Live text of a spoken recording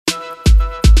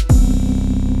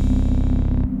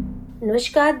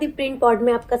नमस्कार, दी print pod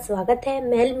में आपका स्वागत है।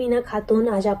 मैं मीना खातून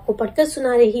आज आपको पढ़कर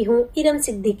सुना रही हूँ इरम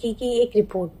सिद्दीकी की एक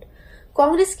रिपोर्ट।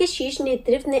 कांग्रेस के शीर्ष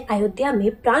नेतृत्व ने अयोध्या में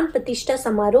प्राण प्रतिष्ठा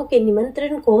समारोह के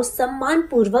निमंत्रण को सम्मान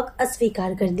पूर्वक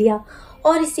अस्वीकार कर दिया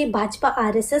और इसे भाजपा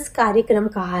आरएसएस कार्यक्रम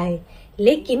कहा है।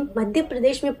 लेकिन मध्य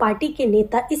प्रदेश में पार्टी के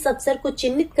नेता इस अवसर को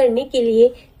चिन्हित करने के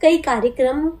लिए कई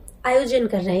कार्यक्रम आयोजन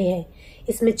कर रहे हैं।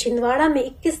 इसमें छिंदवाड़ा में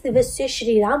 21 दिवसीय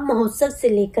श्री राम महोत्सव से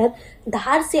लेकर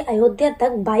धार से अयोध्या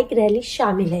तक बाइक रैली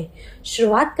शामिल है।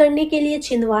 शुरुआत करने के लिए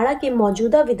छिंदवाड़ा के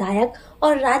मौजूदा विधायक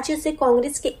और राज्य से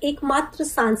कांग्रेस के एकमात्र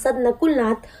सांसद नकुल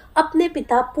नाथ अपने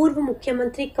पिता पूर्व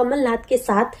मुख्यमंत्री कमलनाथ के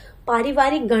साथ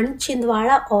पारिवारिक गण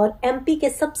छिंदवाड़ा और एमपी के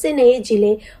सबसे नए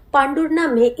जिले पांडुरना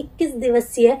में 21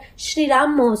 दिवसीय श्री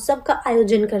राम महोत्सव का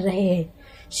आयोजन कर रहे हैं।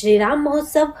 श्री राम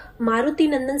महोत्सव मारुति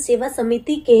नंदन सेवा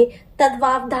समिति के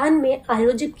तत्वावधान में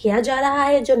आयोजित किया जा रहा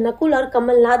है, जो नकुल और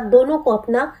कमलनाथ दोनों को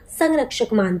अपना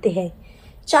संरक्षक मानते हैं।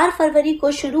 4 फरवरी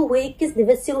को शुरू हुए 21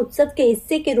 दिवसीय उत्सव के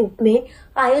हिस्से के रूप में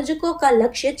आयोजकों का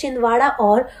लक्ष्य छिंदवाड़ा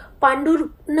और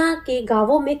पांडुरना के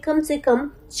गांवों में कम से कम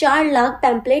 4 लाख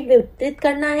पैम्पलेट वितरित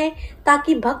करना है,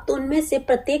 ताकि भक्त उनमें से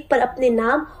प्रत्येक पर अपने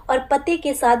नाम और पते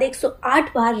के साथ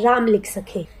 108 बार राम लिख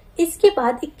सके। इसके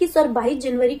बाद 21 और 22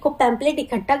 जनवरी को पैम्पलेट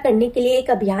इकट्ठा करने के लिए एक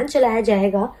अभियान चलाया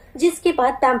जाएगा, जिसके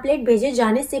बाद पैम्पलेट भेजे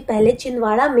जाने से पहले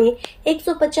छिंदवाड़ा में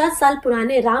 150 साल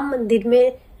पुराने राम मंदिर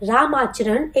में राम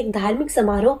आचरण एक धार्मिक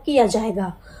समारोह किया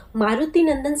जाएगा। मारुति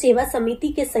नंदन सेवा समिति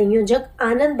के संयोजक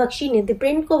आनंद बख्शी ने द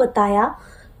प्रिंट को बताया,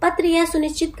 पत्र यह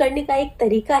सुनिश्चित करने का एक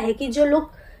तरीका है कि जो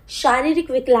लोग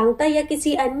शारीरिक विकलांगता या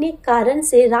किसी अन्य कारण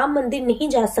से राम मंदिर नहीं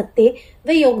जा सकते,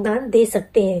 वे योगदान दे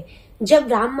सकते हैं। जब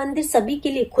राम मंदिर सभी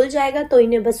के लिए खुल जाएगा तो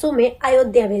इन्हें बसों में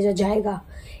अयोध्या भेजा जाएगा।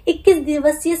 21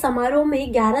 दिवसीय समारोह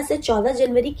में 11 से 14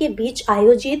 जनवरी के बीच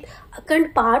आयोजित अखंड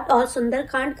पाठ और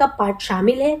सुंदरकांड का पाठ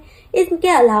शामिल है। इनके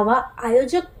अलावा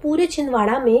आयोजक पूरे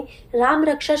छिंदवाड़ा में राम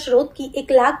रक्षा स्रोत की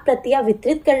 1 लाख प्रतियां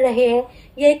वितरित कर रहे हैं।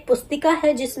 यह एक पुस्तिका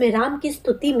है जिसमें राम की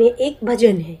स्तुति में एक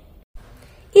भजन है।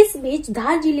 इस बीच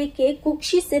धार जिले के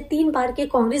कुक्षी से 3 बार के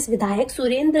कांग्रेस विधायक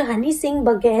सुरेंद्र हनी सिंह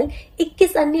बघेल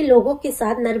 21 अन्य लोगों के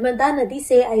साथ नर्मदा नदी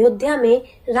से अयोध्या में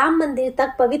राम मंदिर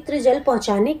तक पवित्र जल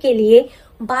पहुंचाने के लिए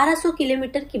 1200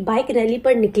 किलोमीटर की बाइक रैली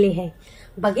पर निकले हैं।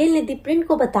 बघेल ने द प्रिंट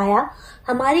को बताया,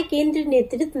 हमारे केंद्रीय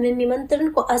नेतृत्व ने निमंत्रण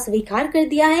को अस्वीकार कर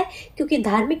दिया है, क्योंकि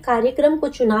धार्मिक कार्यक्रम को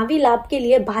चुनावी लाभ के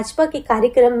लिए भाजपा के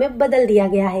कार्यक्रम में बदल दिया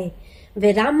गया है।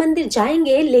 वे राम मंदिर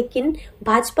जाएंगे, लेकिन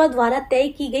भाजपा द्वारा तय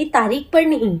की गई तारीख पर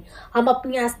नहीं। हम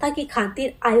अपनी आस्था की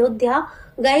खातिर अयोध्या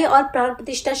गए और प्राण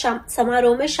प्रतिष्ठा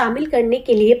समारोह में शामिल करने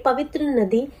के लिए पवित्र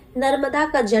नदी नर्मदा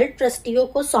का जल ट्रस्टियों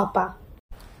को सौंपा।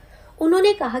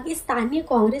 उन्होंने कहा कि स्थानीय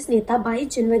कांग्रेस नेता 22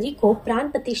 जनवरी को प्राण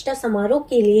प्रतिष्ठा समारोह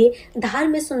के लिए धार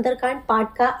में सुंदरकांड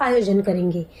पाठ का आयोजन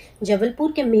करेंगे।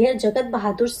 जबलपुर के मेयर जगत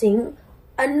बहादुर सिंह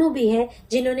अन्नू भी है,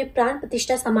 जिन्होंने प्राण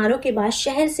प्रतिष्ठा समारोह के बाद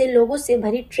शहर से लोगों से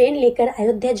भरी ट्रेन लेकर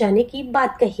अयोध्या जाने की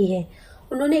बात कही है।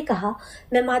 उन्होंने कहा,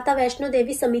 मैं माता वैष्णो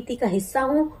देवी समिति का हिस्सा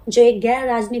हूँ, जो एक गैर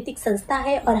राजनीतिक संस्था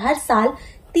है और हर साल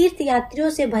तीर्थ यात्रियों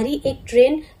से भरी एक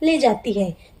ट्रेन ले जाती है।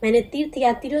 मैंने तीर्थ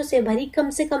यात्रियों से भरी कम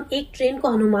से कम एक ट्रेन को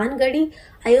हनुमानगढ़ी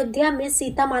अयोध्या में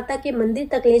सीता माता के मंदिर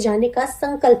तक ले जाने का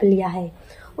संकल्प लिया है।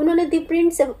 उन्होंने द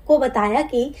प्रिंट को बताया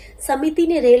कि समिति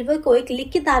ने रेलवे को एक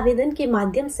लिखित आवेदन के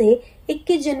माध्यम से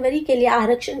 21 जनवरी के लिए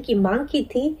आरक्षण की मांग की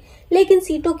थी, लेकिन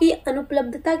सीटों की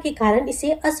अनुपलब्धता के कारण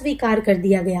इसे अस्वीकार कर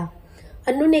दिया गया।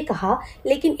 अन्नू ने कहा,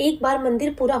 लेकिन एक बार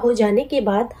मंदिर पूरा हो जाने के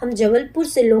बाद हम जबलपुर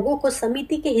से लोगों को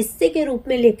समिति के हिस्से के रूप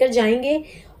में लेकर जाएंगे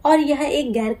और यह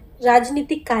एक गैर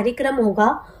राजनीतिक कार्यक्रम होगा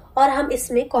और हम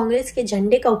इसमें कांग्रेस के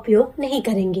झंडे का उपयोग नहीं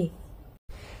करेंगे।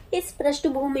 इस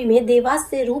पृष्ठभूमि में देवास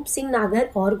से रूप सिंह नागर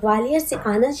और ग्वालियर से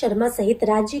आनंद शर्मा सहित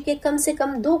राज्य के कम से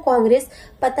कम 2 कांग्रेस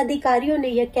पदाधिकारियों ने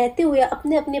यह कहते हुए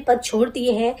अपने अपने पद छोड़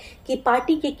दिए हैं कि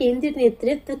पार्टी के केंद्रीय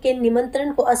नेतृत्व के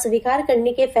निमंत्रण को अस्वीकार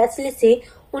करने के फैसले से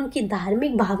उनकी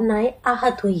धार्मिक भावनाएं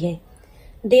आहत हुई है।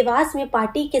 देवास में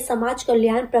पार्टी के समाज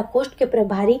कल्याण प्रकोष्ठ के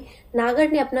प्रभारी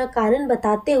नागर ने अपना कारण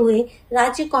बताते हुए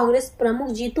राज्य कांग्रेस प्रमुख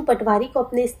जीतू पटवारी को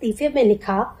अपने इस्तीफे में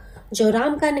लिखा, जो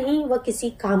राम का नहीं वह किसी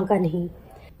काम का नहीं।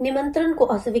 निमंत्रण को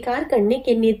अस्वीकार करने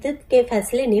के नेतृत्व के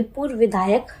फैसले ने पूर्व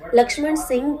विधायक लक्ष्मण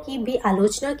सिंह की भी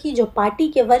आलोचना की, जो पार्टी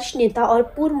के वरिष्ठ नेता और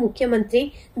पूर्व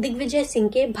मुख्यमंत्री दिग्विजय सिंह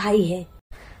के भाई है।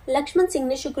 लक्ष्मण सिंह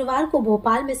ने शुक्रवार को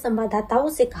भोपाल में संवाददाताओं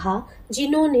से कहा,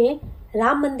 जिन्होंने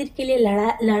राम मंदिर के लिए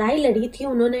लड़ाई लड़ी थी,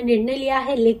 उन्होंने निर्णय लिया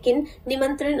है, लेकिन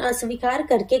निमंत्रण अस्वीकार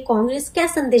करके कांग्रेस क्या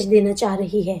संदेश देना चाह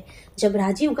रही है? जब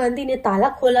राजीव गांधी ने ताला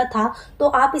खोला था तो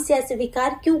आप इसे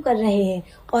अस्वीकार क्यों कर रहे हैं?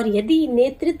 और यदि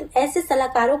नेतृत्व ऐसे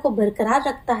सलाहकारों को बरकरार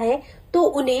रखता है तो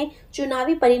उन्हें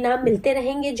चुनावी परिणाम मिलते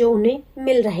रहेंगे जो उन्हें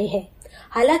मिल रहे हैं।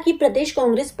 हालांकि प्रदेश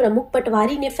कांग्रेस प्रमुख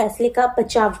पटवारी ने फैसले का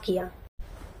बचाव किया।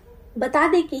 बता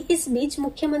दें कि इस बीच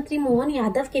मुख्यमंत्री मोहन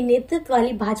यादव के नेतृत्व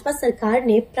वाली भाजपा सरकार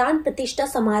ने प्राण प्रतिष्ठा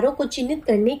समारोह को चिन्हित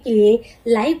करने के लिए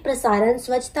लाइव प्रसारण,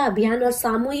 स्वच्छता अभियान और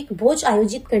सामूहिक भोज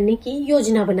आयोजित करने की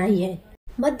योजना बनाई है।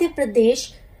 Madhya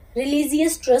Pradesh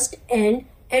religious trust and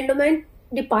endowment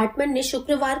department ने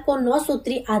शुक्रवार को 9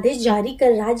 सूत्री आदेश जारी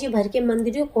कर राज्य भर के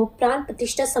मंदिरों को प्राण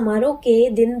प्रतिष्ठा समारोह के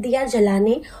दिन दिया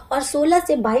जलाने और 16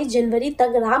 से 22 जनवरी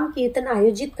तक राम कीर्तन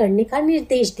आयोजित करने का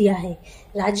निर्देश दिया है।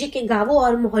 राज्य के गांवों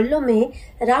और मोहल्लों में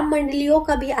राम मंडलियों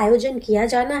का भी आयोजन किया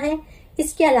जाना है।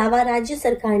 इसके अलावा राज्य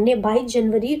सरकार ने 22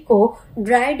 जनवरी को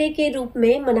ड्राई डे के रूप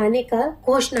में मनाने का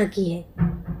घोषणा की है।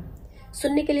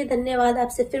 सुनने के लिए धन्यवाद।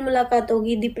 आपसे फिर मुलाकात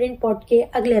होगी दी प्रिंट पॉड के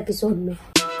अगले एपिसोड में।